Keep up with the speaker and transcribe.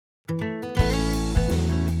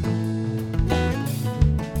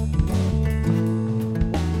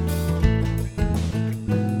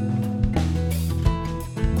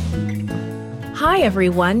Hi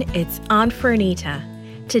everyone, it's Aunt Fernita.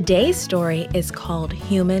 Today's story is called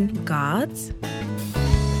Human Gods.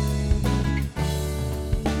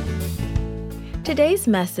 Today's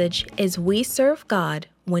message is we serve God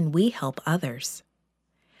when we help others.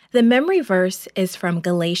 The memory verse is from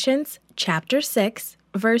Galatians chapter 6,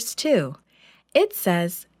 verse 2. It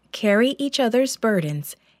says, "Carry each other's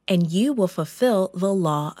burdens, and you will fulfill the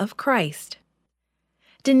law of Christ."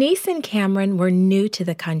 Denise and Cameron were new to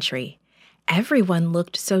the country. Everyone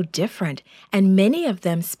looked so different, and many of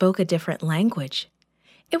them spoke a different language.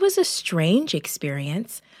 It was a strange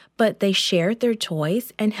experience, but they shared their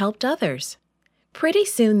toys and helped others. Pretty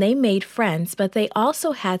soon they made friends, but they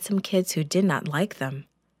also had some kids who did not like them.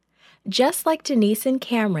 Just like Denise and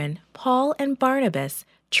Cameron, Paul and Barnabas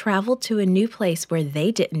traveled to a new place where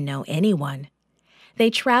they didn't know anyone. They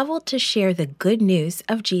traveled to share the good news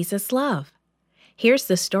of Jesus' love. Here's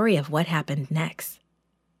the story of what happened next.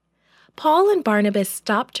 Paul and Barnabas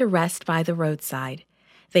stopped to rest by the roadside.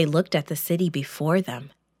 They looked at the city before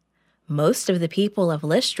them. Most of the people of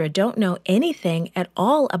Lystra don't know anything at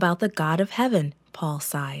all about the God of heaven, Paul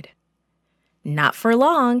sighed. Not for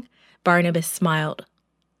long, Barnabas smiled.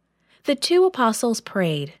 The two apostles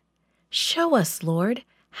prayed, "Show us, Lord,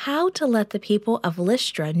 how to let the people of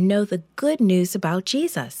Lystra know the good news about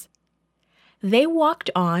Jesus." They walked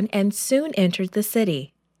on and soon entered the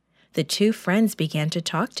city. The two friends began to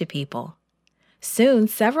talk to people. Soon,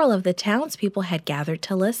 several of the townspeople had gathered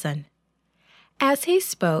to listen. As he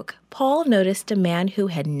spoke, Paul noticed a man who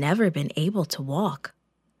had never been able to walk.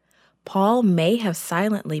 Paul may have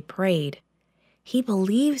silently prayed, "He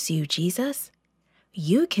believes you, Jesus.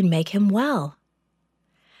 You can make him well."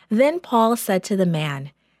 Then Paul said to the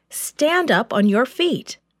man, "Stand up on your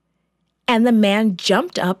feet." And the man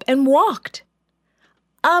jumped up and walked.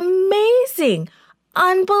 Amazing!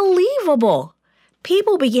 Unbelievable!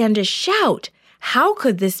 People began to shout, "How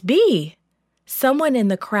could this be?" Someone in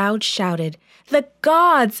the crowd shouted, the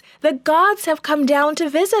gods have come down to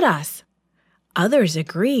visit us." Others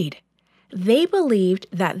agreed. They believed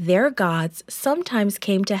that their gods sometimes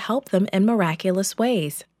came to help them in miraculous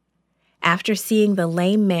ways. After seeing the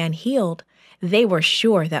lame man healed, they were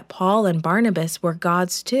sure that Paul and Barnabas were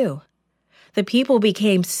gods too. The people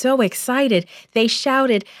became so excited, they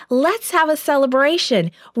shouted, "Let's have a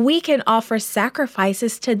celebration. We can offer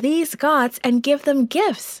sacrifices to these gods and give them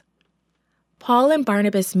gifts." Paul and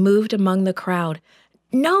Barnabas moved among the crowd.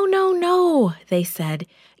 No, they said.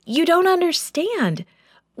 "You don't understand.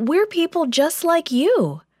 We're people just like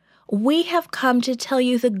you. We have come to tell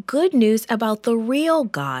you the good news about the real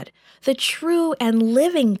God, the true and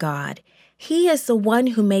living God. He is the one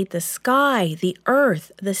who made the sky, the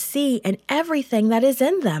earth, the sea, and everything that is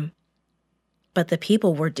in them." But the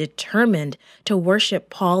people were determined to worship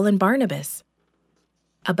Paul and Barnabas.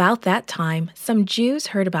 About that time, some Jews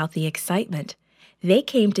heard about the excitement. They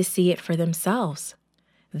came to see it for themselves.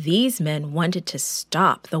 These men wanted to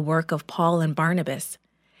stop the work of Paul and Barnabas.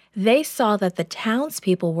 They saw that the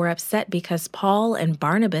townspeople were upset because Paul and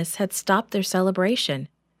Barnabas had stopped their celebration.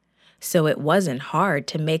 So it wasn't hard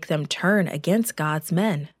to make them turn against God's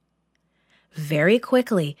men. Very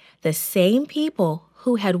quickly, the same people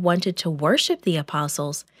who had wanted to worship the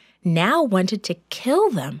apostles now wanted to kill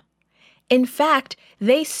them. In fact,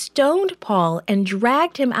 they stoned Paul and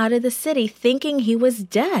dragged him out of the city thinking he was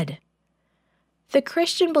dead. The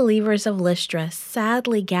Christian believers of Lystra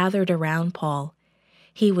sadly gathered around Paul.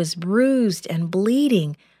 He was bruised and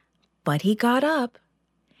bleeding, but he got up.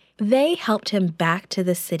 They helped him back to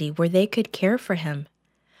the city where they could care for him.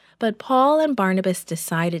 But Paul and Barnabas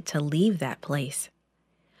decided to leave that place.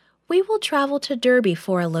 "We will travel to Derbe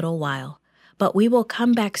for a little while, but we will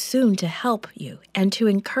come back soon to help you and to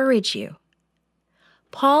encourage you."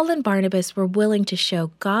 Paul and Barnabas were willing to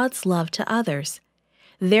show God's love to others.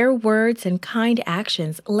 Their words and kind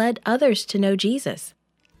actions led others to know Jesus.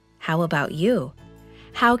 How about you?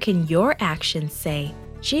 How can your actions say,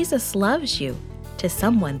 "Jesus loves you," to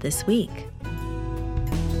someone this week?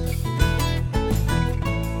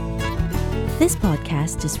 This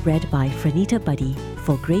podcast is read by Fernita Buddy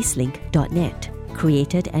for Gracelink.net.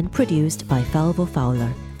 Created and produced by Falvo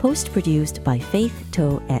Fowler. Post-produced by Faith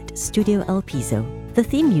Toe at Studio El Piso. The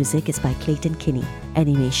theme music is by Clayton Kinney.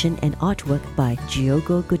 Animation and artwork by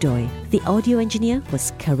Giogo Godoy. The audio engineer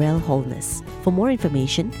was Karel Holness. For more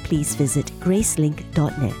information, please visit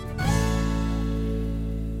Gracelink.net.